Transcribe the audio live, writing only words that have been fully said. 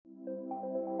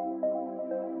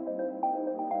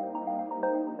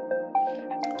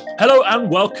Hello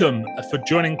and welcome for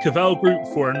joining Cavell Group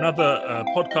for another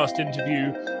podcast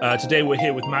interview. Today we're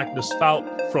here with Magnus Falk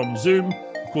from Zoom.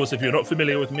 Of course, if you're not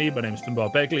familiar with me, my name is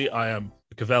Finbar Begley. I am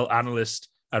a Cavell analyst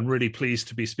and really pleased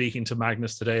to be speaking to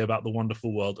Magnus today about the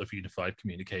wonderful world of unified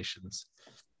communications.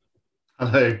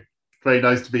 Hello, very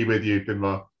nice to be with you,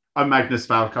 Finbar. I'm Magnus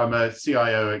Falk. I'm a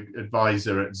CIO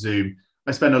advisor at Zoom.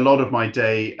 I spend a lot of my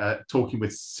day talking with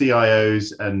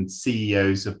CIOs and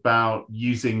CEOs about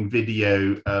using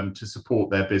video to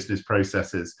support their business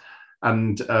processes.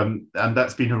 And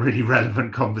that's been a really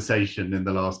relevant conversation in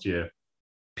the last year.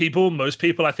 Most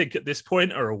people, I think at this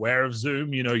point are aware of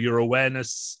Zoom. You know, your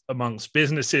awareness amongst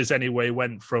businesses anyway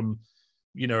went from,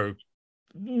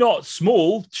 not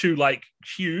small to like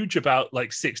huge, about like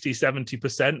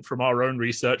 60-70% from our own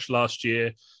research last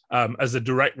year, as a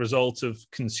direct result of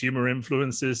consumer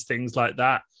influences, things like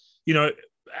that.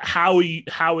 How are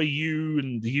you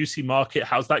and the UC market?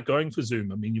 How's that going for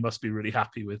Zoom? I mean, you must be really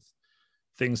happy with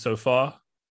things so far.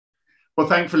 Well,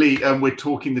 thankfully, we're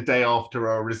talking the day after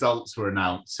our results were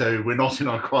announced, so we're not in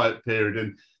our quiet period,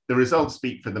 and the results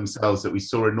speak for themselves that we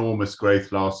saw enormous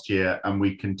growth last year, and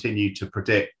we continue to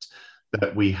predict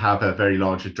that we have a very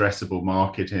large addressable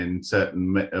market in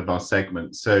certain of our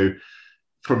segments. So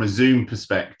from a Zoom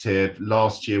perspective,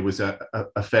 last year was a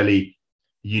fairly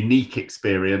unique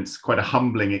experience, quite a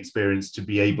humbling experience to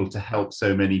be able to help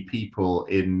so many people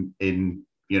in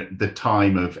the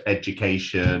time of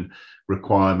education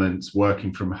requirements,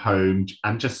 working from home,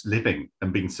 and just living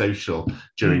and being social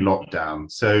during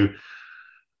lockdown. So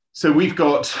we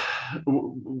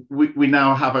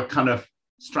now have a kind of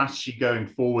strategy going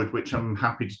forward, which I'm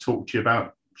happy to talk to you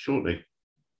about shortly.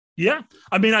 Yeah,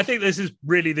 I mean, I think this is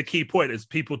really the key point is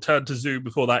people turned to Zoom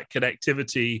before that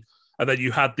connectivity, and then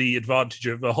you had the advantage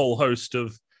of a whole host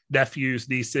of nephews,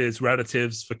 nieces,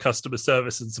 relatives for customer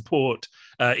service and support,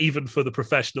 even for the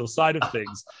professional side of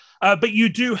things. But you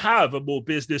do have a more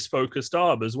business-focused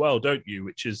arm as well, don't you?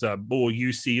 Which is more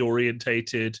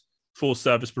UC-orientated for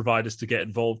service providers to get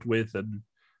involved with and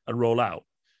roll out.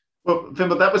 Well,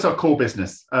 Finbar, that was our core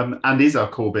business, and is our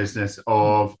core business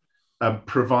of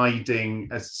providing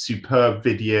a superb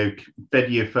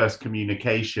video-first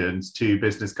communications to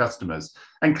business customers.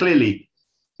 And clearly,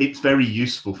 it's very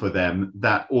useful for them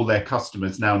that all their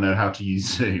customers now know how to use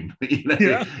Zoom.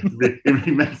 It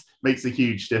really makes a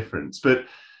huge difference. But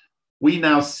we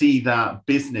now see that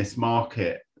business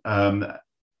market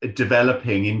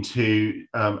developing into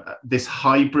this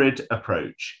hybrid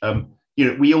approach.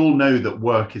 We all know that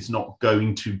work is not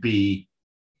going to be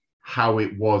how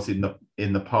it was in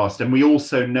the past, and we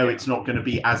also know it's not going to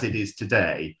be as it is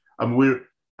today.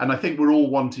 And I think we're all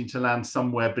wanting to land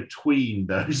somewhere between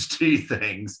those two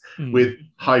things with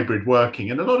hybrid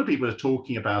working. And a lot of people are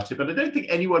talking about it, but I don't think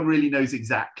anyone really knows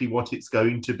exactly what it's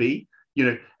going to be.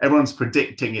 Everyone's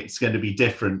predicting it's going to be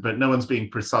different, but no one's being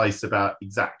precise about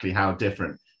exactly how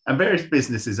different. And various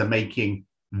businesses are making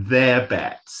their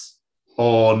bets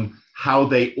on how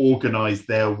they organize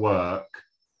their work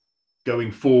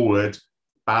going forward,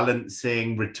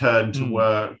 balancing return to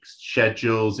work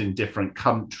schedules in different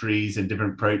countries and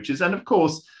different approaches, and of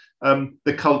course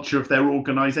the culture of their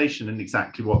organization and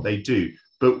exactly what they do.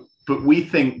 But we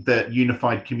think that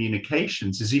unified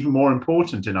communications is even more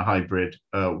important in a hybrid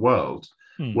world,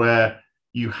 where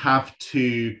you have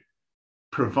to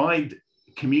provide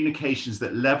communications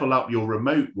that level up your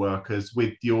remote workers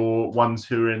with your ones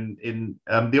who are in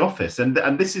the office. And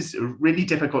this is a really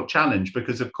difficult challenge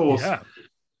because, of course,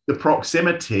 the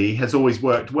proximity has always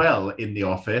worked well in the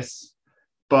office,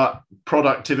 but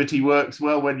productivity works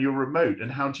well when you're remote.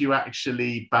 And how do you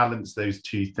actually balance those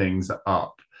two things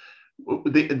up?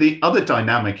 The other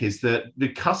dynamic is that the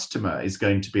customer is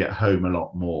going to be at home a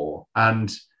lot more.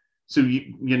 And so,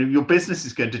 your business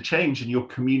is going to change, and your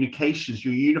communications,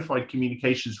 your unified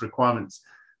communications requirements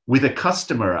with a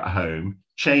customer at home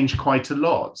change quite a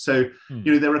lot. So,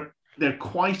 there are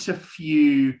quite a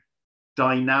few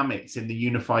dynamics in the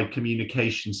unified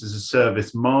communications as a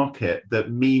service market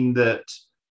that mean that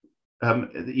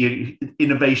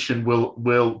innovation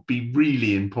will be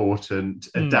really important,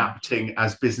 adapting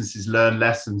as businesses learn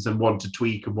lessons and want to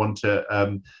tweak and want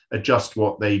to adjust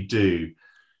what they do.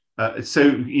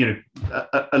 So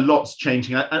a lot's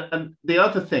changing. And the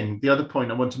other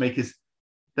point I want to make is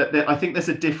that I think there's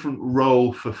a different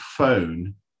role for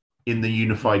phone in the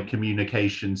unified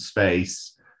communication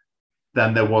space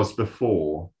than there was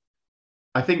before.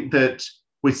 I think that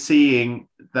we're seeing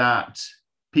that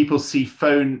people see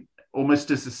phone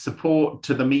almost as a support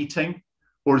to the meeting,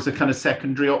 or as a kind of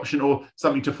secondary option or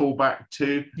something to fall back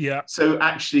to. Yeah. So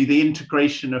actually the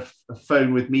integration of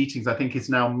phone with meetings, I think, is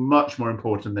now much more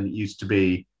important than it used to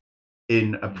be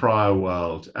in a prior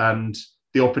world. And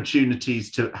the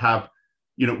opportunities to have,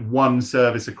 one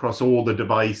service across all the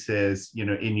devices,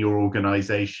 in your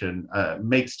organization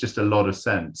makes just a lot of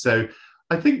sense. So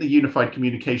I think the unified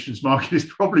communications market is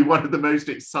probably one of the most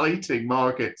exciting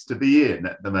markets to be in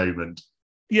at the moment.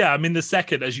 Yeah, I mean, the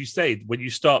second, as you say, when you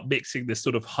start mixing this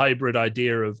sort of hybrid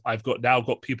idea of I've now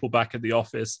got people back in the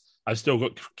office, I've still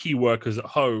got key workers at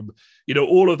home,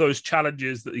 all of those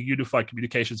challenges that the unified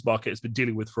communications market has been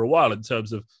dealing with for a while in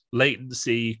terms of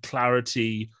latency,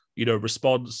 clarity,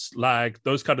 response lag,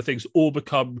 those kind of things all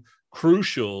become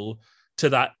crucial to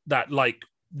that like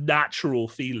natural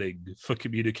feeling for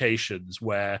communications,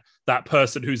 where that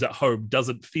person who's at home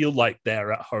doesn't feel like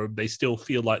they're at home, they still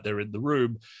feel like they're in the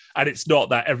room. And it's not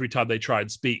that every time they try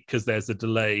and speak, because there's a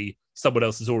delay, someone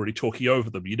else is already talking over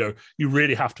them. You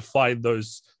really have to find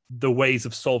the ways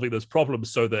of solving those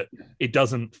problems so that it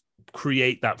doesn't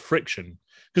create that friction,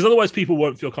 because otherwise people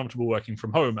won't feel comfortable working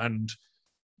from home. And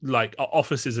like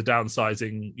offices are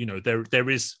downsizing, there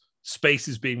is space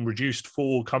is being reduced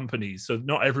for companies, so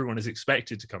not everyone is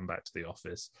expected to come back to the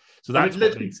office. So that's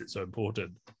what makes it so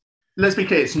important. Let's be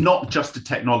clear, it's not just a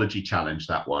technology challenge,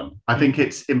 that one. I think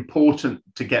it's important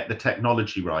to get the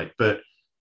technology right, but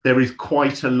there is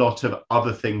quite a lot of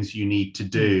other things you need to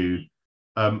do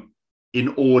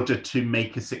in order to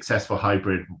make a successful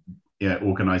hybrid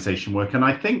organization work. And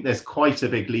I think there's quite a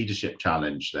big leadership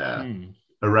challenge there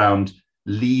around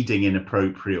leading in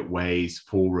appropriate ways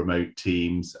for remote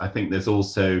teams. I think there's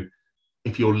also,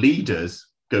 if your leaders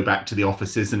go back to the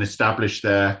offices and establish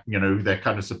their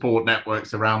kind of support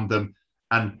networks around them,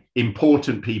 and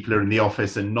important people are in the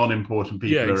office and non-important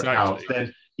people are out,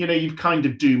 then you've kind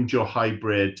of doomed your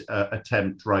hybrid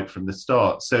attempt right from the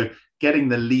start. So getting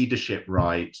the leadership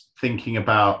right, thinking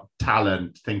about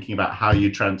talent, thinking about how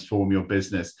you transform your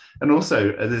business, and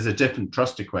also there's a different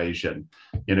trust equation.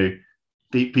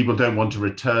 People don't want to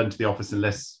return to the office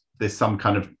unless there's some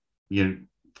kind of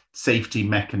safety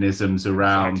mechanisms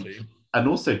around. Exactly. And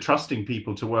also trusting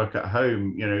people to work at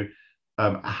home.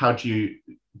 How do you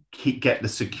get the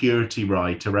security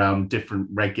right around different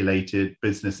regulated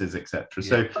businesses, etc.? Yeah.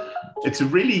 So it's a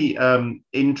really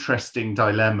interesting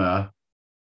dilemma,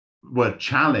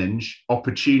 challenge,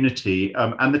 opportunity,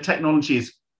 and the technology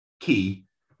is key.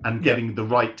 And getting the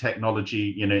right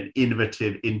technology,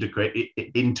 innovative,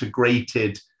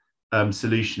 integrated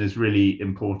solution is really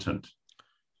important.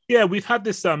 Yeah, we've had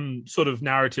this sort of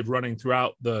narrative running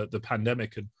throughout the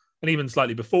pandemic and even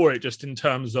slightly before it, just in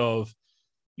terms of,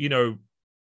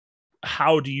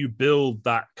 how do you build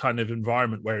that kind of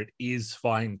environment where it is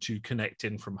fine to connect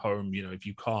in from home, if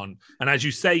you can't. And as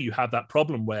you say, you have that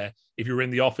problem where if you're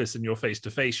in the office and you're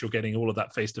face-to-face, you're getting all of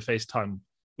that face-to-face time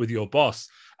with your boss.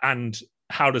 And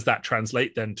how does that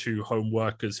translate then to home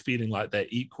workers feeling like they're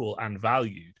equal and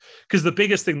valued? Because the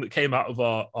biggest thing that came out of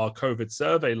our COVID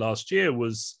survey last year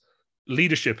was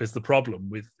leadership is the problem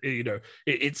with,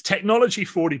 it's technology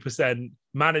 40%,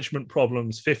 management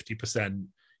problems 50%,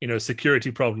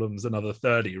 security problems another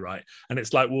 30, right? And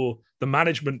it's like, well, the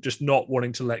management just not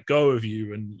wanting to let go of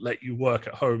you and let you work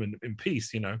at home in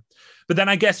peace, But then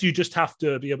I guess you just have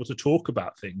to be able to talk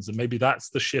about things, and maybe that's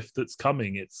the shift that's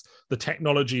coming. It's the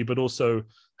technology, but also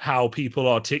how people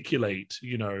articulate,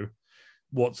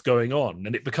 what's going on.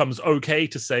 And it becomes okay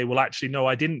to say, well, actually, no,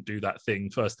 I didn't do that thing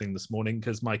first thing this morning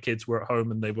because my kids were at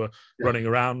home and they were running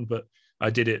around, but I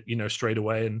did it, straight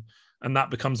away. And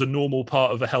that becomes a normal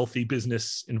part of a healthy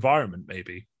business environment,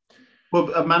 maybe.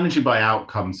 Well, managing by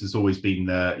outcomes has always been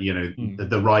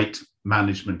the right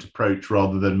management approach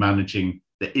rather than managing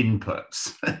the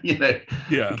inputs.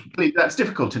 That's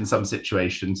difficult in some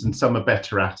situations, and some are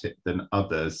better at it than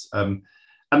others. And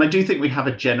I do think we have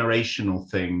a generational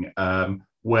thing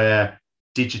where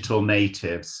digital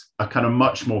natives are kind of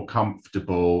much more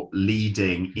comfortable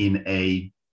leading in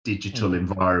a digital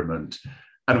environment.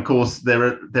 And of course,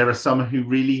 there are some who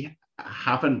really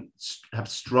have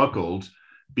struggled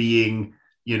being,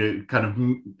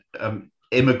 kind of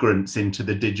immigrants into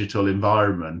the digital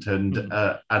environment, and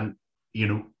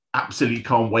absolutely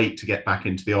can't wait to get back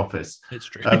into the office. It's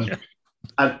true. And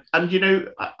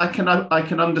I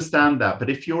can understand that. But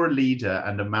if you're a leader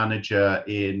and a manager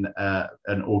in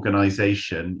an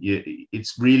organization,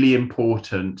 it's really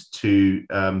important to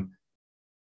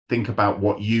think about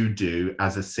what you do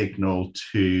as a signal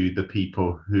to the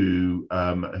people who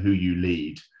you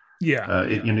lead.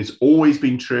 It's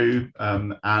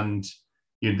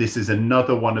this is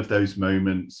another one of those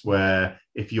moments where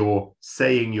if you're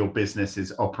saying your business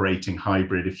is operating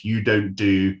hybrid, if you don't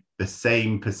do the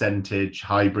same percentage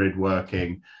hybrid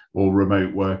working or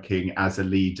remote working as a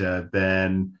leader,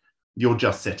 then you're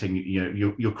just setting,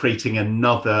 you're creating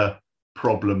another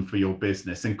problem for your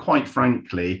business. And quite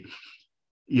frankly,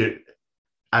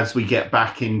 as we get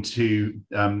back into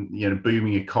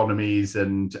booming economies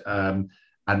and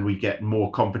we get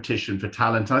more competition for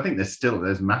talent, and I think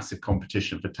there's massive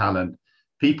competition for talent,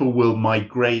 people will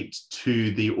migrate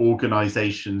to the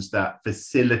organizations that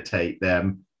facilitate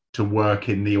them to work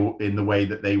in the way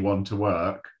that they want to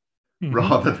work,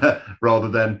 rather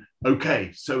than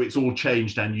okay, so it's all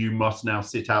changed and you must now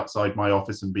sit outside my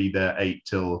office and be there 8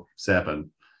 till 7.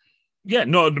 Yeah,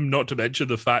 not to mention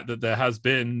the fact that there has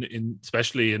been,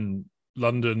 especially in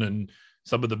London and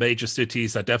some of the major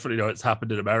cities, I definitely know it's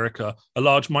happened in America, a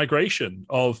large migration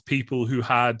of people who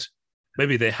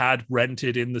maybe they had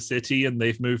rented in the city and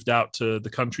they've moved out to the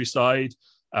countryside,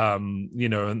 and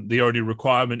the only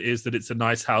requirement is that it's a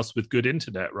nice house with good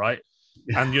internet, right?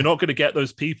 And you're not going to get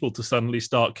those people to suddenly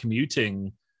start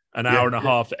commuting an hour and a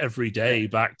half every day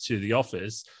back to the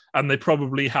office. And they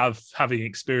probably having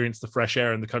experienced the fresh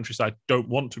air in the countryside, don't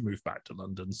want to move back to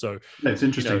London. So it's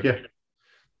interesting,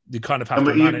 you kind of have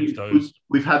to manage those.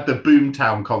 We've had the boom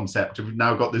town concept, and we've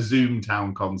now got the Zoom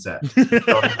town concept.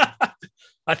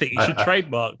 I think you should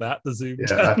trademark that, the Zoom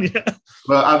town. Yeah.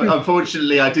 Well,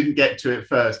 unfortunately, I didn't get to it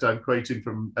first. I'm quoting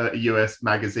from a US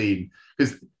magazine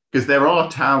because there are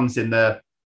towns in the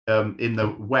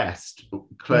West,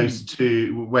 close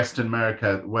to Western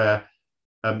America, where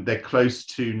they're close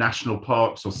to national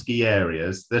parks or ski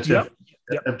areas that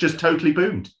have just totally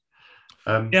boomed.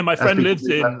 My friend lives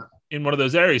in one of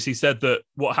those areas. He said that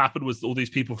what happened was all these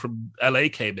people from LA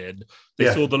came in,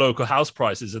 they saw the local house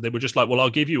prices and they were just like, well, I'll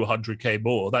give you 100K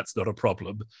more. That's not a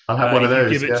problem. I'll have one of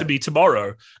those. Give it to me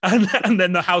tomorrow. And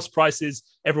then the house prices,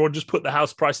 everyone just put the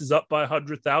house prices up by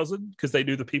 100,000 because they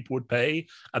knew the people would pay.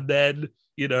 And then,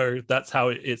 that's how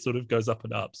it sort of goes up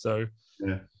and up. So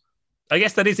I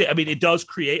guess that is it. I mean, it does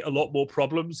create a lot more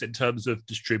problems in terms of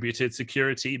distributed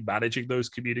security, managing those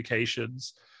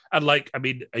communications. And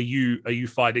are you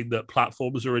finding that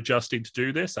platforms are adjusting to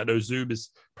do this? I know Zoom is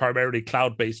primarily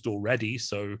cloud-based already,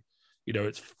 so,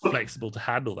 it's flexible to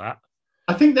handle that.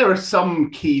 I think there are some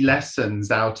key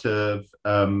lessons out of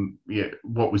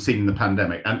what we've seen in the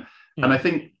pandemic. And I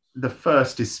think the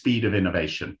first is speed of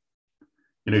innovation.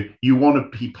 You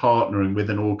want to be partnering with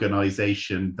an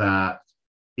organization that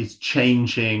is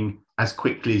changing as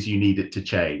quickly as you need it to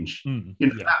change.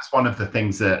 That's one of the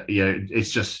things that,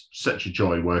 it's just such a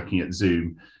joy working at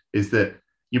Zoom, is that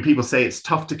people say it's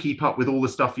tough to keep up with all the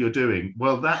stuff you're doing.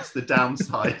 Well, that's the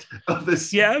downside of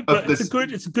this. Yeah, but it's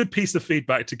a good piece of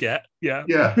feedback to get. Yeah.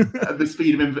 Yeah, the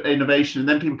speed of innovation. And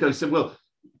then people go, so, well,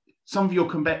 some of your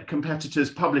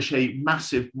competitors publish a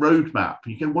massive roadmap.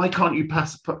 You go, why can't you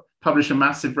publish a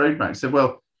massive roadmap? So,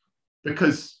 well,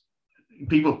 because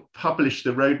people publish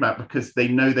the roadmap because they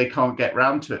know they can't get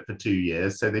round to it for 2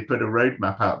 years. So they put a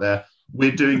roadmap out there.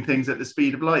 We're doing things at the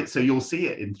speed of light. So you'll see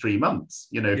it in 3 months,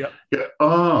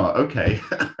 okay.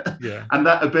 And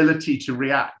that ability to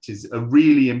react is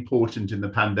really important in the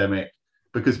pandemic,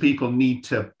 because people need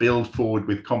to build forward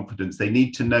with confidence. They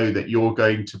need to know that you're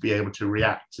going to be able to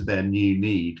react to their new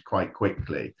need quite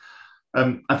quickly.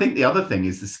 I think the other thing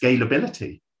is the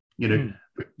scalability. You need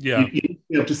to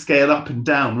be able to scale up and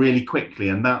down really quickly,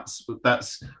 and that's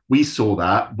we saw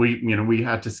that we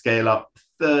had to scale up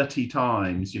 30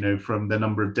 times, from the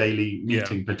number of daily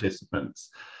meeting participants.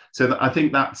 So I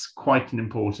think that's quite an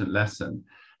important lesson.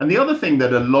 And the other thing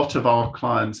that a lot of our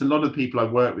clients, a lot of the people I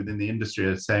work with in the industry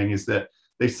are saying is that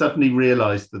they suddenly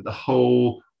realized that the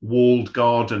whole walled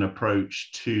garden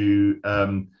approach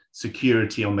to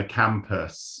security on the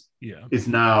campus is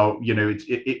now,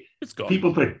 it's gone.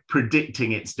 People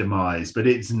predicting its demise, but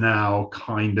it's now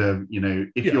kind of,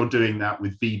 if you're doing that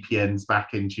with VPNs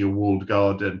back into your walled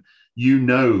garden,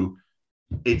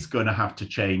 it's going to have to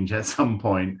change at some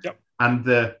point. And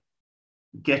the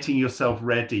getting yourself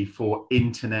ready for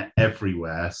internet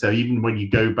everywhere. So even when you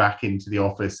go back into the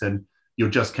office and you're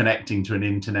just connecting to an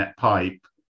internet pipe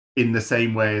in the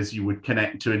same way as you would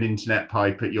connect to an internet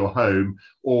pipe at your home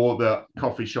or the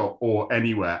coffee shop or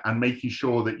anywhere, and making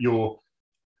sure that your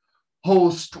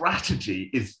whole strategy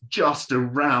is just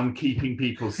around keeping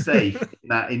people safe in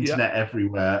that internet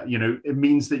everywhere. It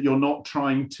means that you're not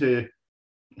trying to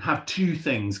have two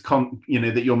things,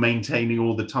 that you're maintaining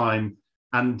all the time,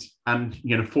 and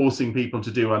forcing people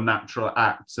to do unnatural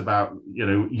acts about,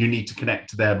 you need to connect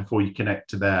to there before you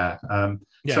connect to there.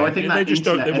 So I think that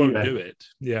they won't do it.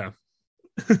 Yeah.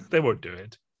 They won't do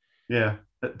it. Yeah.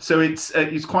 So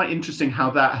it's quite interesting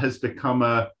how that has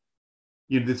become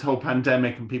this whole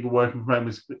pandemic and people working from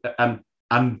home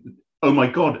and oh my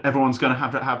God, everyone's going to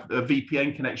have a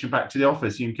VPN connection back to the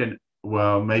office.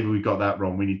 Well, maybe we got that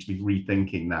wrong. We need to be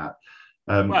rethinking that.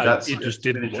 It just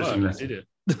didn't work, did it?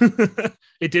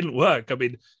 It didn't work. I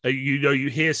mean, you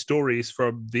hear stories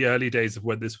from the early days of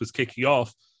when this was kicking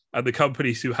off, and the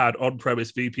companies who had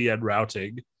on-premise VPN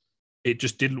routing, it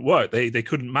just didn't work. They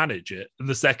couldn't manage it. And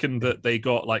the second that they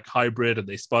got like hybrid and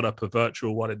they spun up a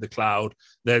virtual one in the cloud,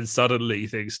 then suddenly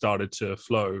things started to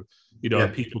flow.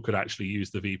 People could actually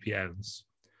use the VPNs.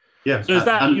 Yeah. So is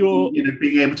that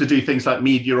being able to do things like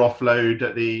media offload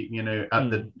at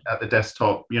the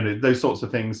desktop, those sorts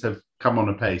of things have come on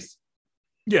apace.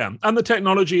 Yeah, and the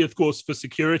technology, of course, for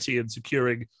security and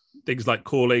securing things like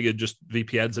calling and just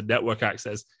VPNs and network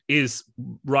access is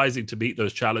rising to meet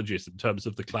those challenges in terms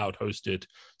of the cloud-hosted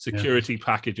security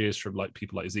packages from like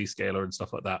people like Zscaler and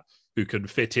stuff like that, who can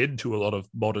fit into a lot of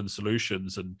modern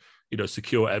solutions and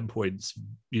secure endpoints,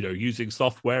 using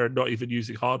software and not even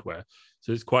using hardware.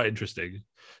 So it's quite interesting.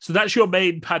 So that's your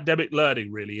main pandemic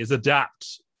learning, really, is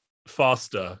adapt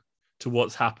faster to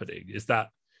what's happening. Is that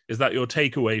your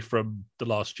takeaway from the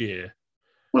last year?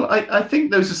 Well, I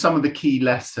think those are some of the key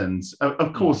lessons.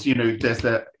 Of course, there's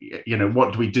the,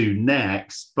 what do we do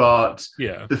next? But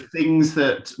the things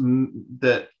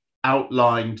that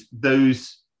outlined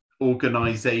those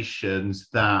organizations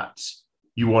that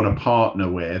you want to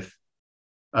partner with,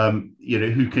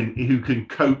 who can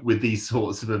cope with these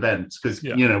sorts of events. Because,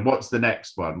 what's the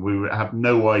next one? We have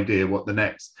no idea what the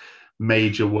next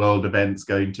major world event's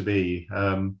going to be.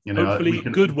 Hopefully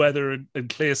good weather and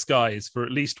clear skies for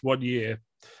at least 1 year.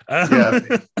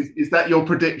 Is that your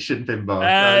prediction,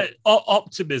 Finbar?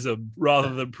 Optimism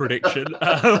rather than prediction.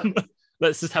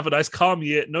 Let's just have a nice calm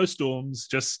year, no storms,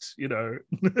 just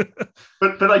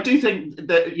But I do think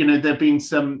that there've been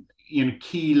some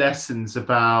key lessons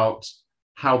about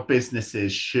how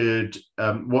businesses should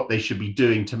what they should be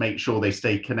doing to make sure they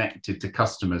stay connected to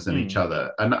customers and each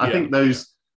other. And I think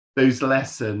those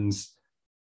lessons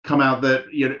come out that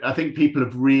I think people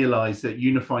have realized that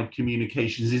unified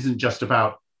communications isn't just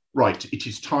about, right, it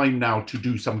is time now to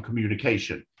do some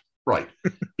communication, right?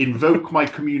 Invoke my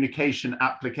communication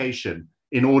application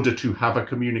in order to have a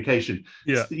communication.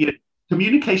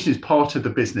 Communication is part of the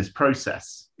business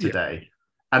process today.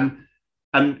 And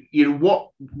what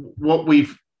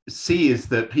we've see is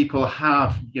that people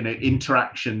have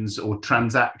interactions or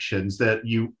transactions that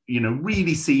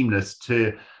really seamless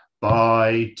to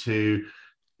buy, to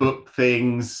book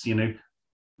things,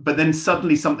 but then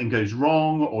suddenly something goes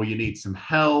wrong, or you need some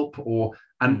help,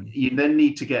 and you then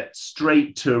need to get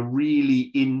straight to a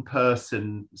really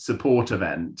in-person support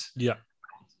event.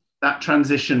 That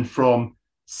transition from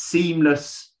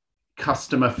seamless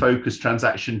customer-focused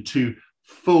transaction to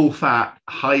full-fat,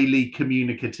 highly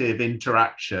communicative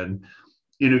interaction,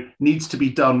 needs to be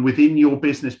done within your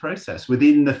business process,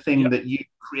 within the thing that you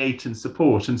create and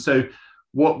support. And so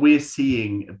what we're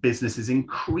seeing businesses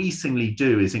increasingly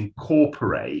do is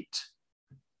incorporate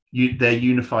their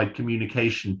unified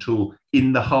communication tool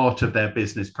in the heart of their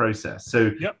business process.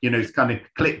 So, it's kind of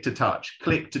click to touch,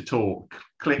 click to talk,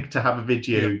 click to have a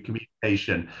video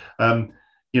communication.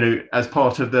 As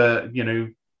part of the, you're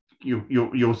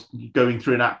going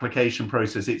through an application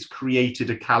process, it's created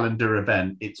a calendar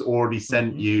event. It's already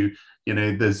sent you,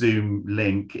 the Zoom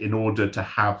link in order to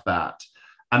have that.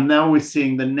 And now we're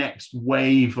seeing the next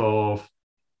wave of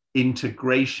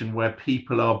integration where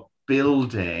people are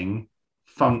building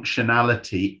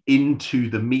functionality into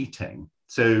the meeting.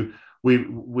 So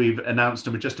we've announced,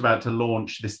 and we're just about to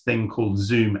launch this thing called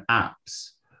Zoom Apps,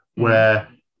 where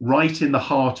right in the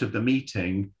heart of the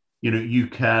meeting, you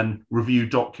can review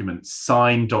documents,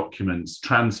 sign documents,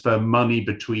 transfer money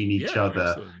between each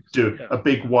other, do a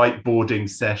big whiteboarding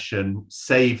session,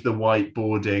 save the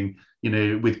whiteboarding,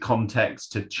 with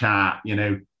context to chat,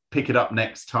 pick it up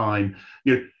next time.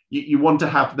 You want to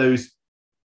have those,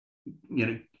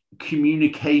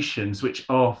 communications which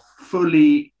are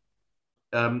fully,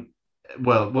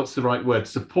 what's the right word?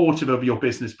 Supportive of your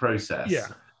business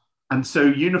process. And so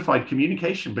unified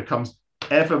communication becomes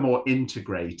ever more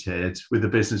integrated with the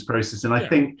business process. And I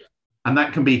think, and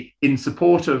that can be in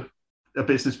support of a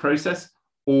business process,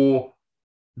 or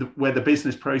where the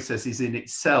business process is in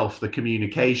itself the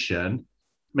communication,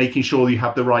 making sure you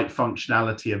have the right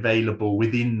functionality available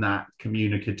within that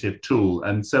communicative tool.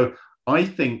 And so I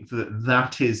think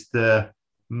that is the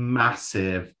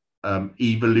massive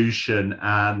evolution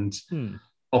and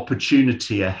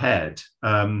opportunity ahead,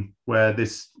 where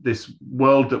this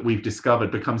world that we've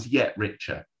discovered becomes yet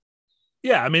richer.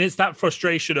 I mean, it's that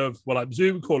frustration of, well, I'm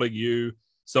Zoom calling you,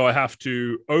 So I have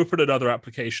to open another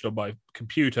application on my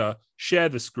computer, share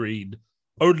the screen.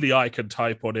 Only I can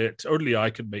type on it. Only I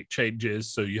can make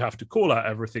changes. So you have to call out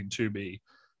everything to me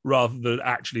rather than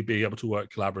actually being able to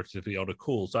work collaboratively on a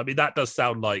call. So, I mean, that does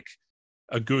sound like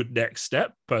a good next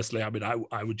step. Personally, I mean,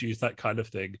 I would use that kind of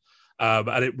thing.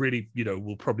 And it really,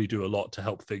 will probably do a lot to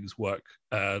help things work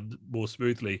more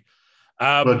smoothly.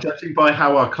 Well, judging by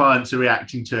how our clients are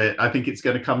reacting to it, I think it's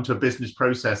going to come to a business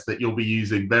process that you'll be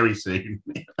using very soon.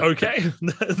 Okay,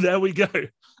 there we go.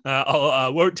 I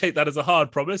won't take that as a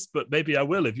hard promise, but maybe I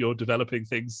will if you're developing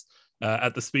things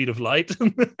at the speed of light.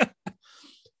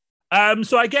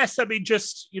 So I guess, I mean,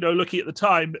 just, looking at the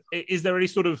time, is there any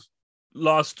sort of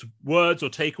last words or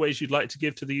takeaways you'd like to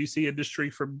give to the UC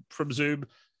industry from Zoom?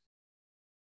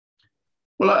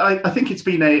 Well, I think it's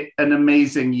been an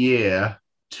amazing year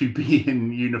to be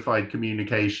in unified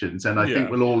communications, and I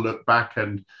think we'll all look back,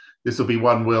 and this will be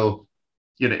one we'll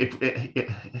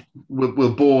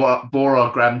bore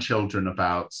our grandchildren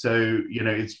about. So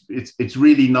it's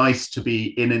really nice to be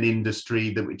in an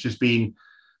industry which has been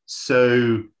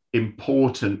so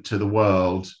important to the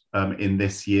world in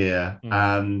this year,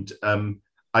 and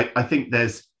I think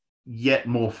there's yet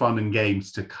more fun and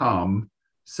games to come.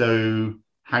 So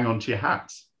hang on to your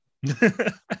hats.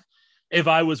 If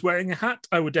I was wearing a hat,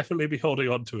 I would definitely be holding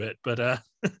on to it, but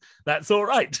that's all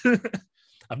right.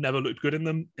 I've never looked good in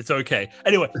them. It's okay.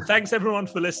 Anyway, thanks everyone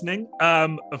for listening.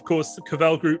 Of course,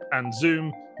 Cavell Group and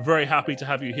Zoom, very happy to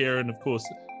have you here. And of course,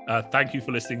 thank you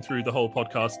for listening through the whole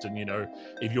podcast. And,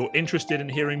 if you're interested in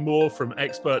hearing more from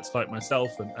experts like myself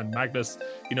and Magnus,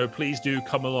 please do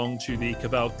come along to the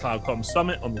Cavell CloudCom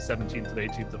Summit on the 17th and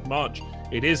 18th of March.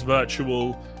 It is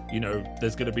virtual.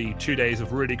 There's going to be 2 days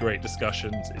of really great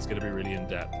discussions. It's going to be really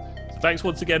in-depth. So thanks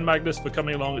once again, Magnus, for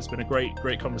coming along. It's been a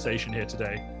great conversation here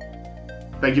today.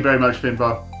 Thank you very much,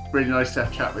 Finbar. Really nice to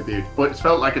have a chat with you. Well, it's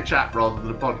felt like a chat rather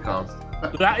than a podcast.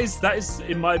 That is,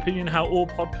 in my opinion, how all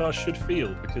podcasts should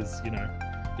feel, because,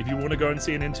 if you want to go and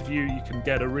see an interview, you can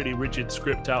get a really rigid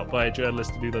script out by a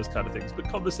journalist to do those kind of things. But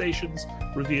conversations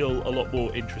reveal a lot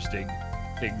more interesting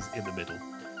things in the middle.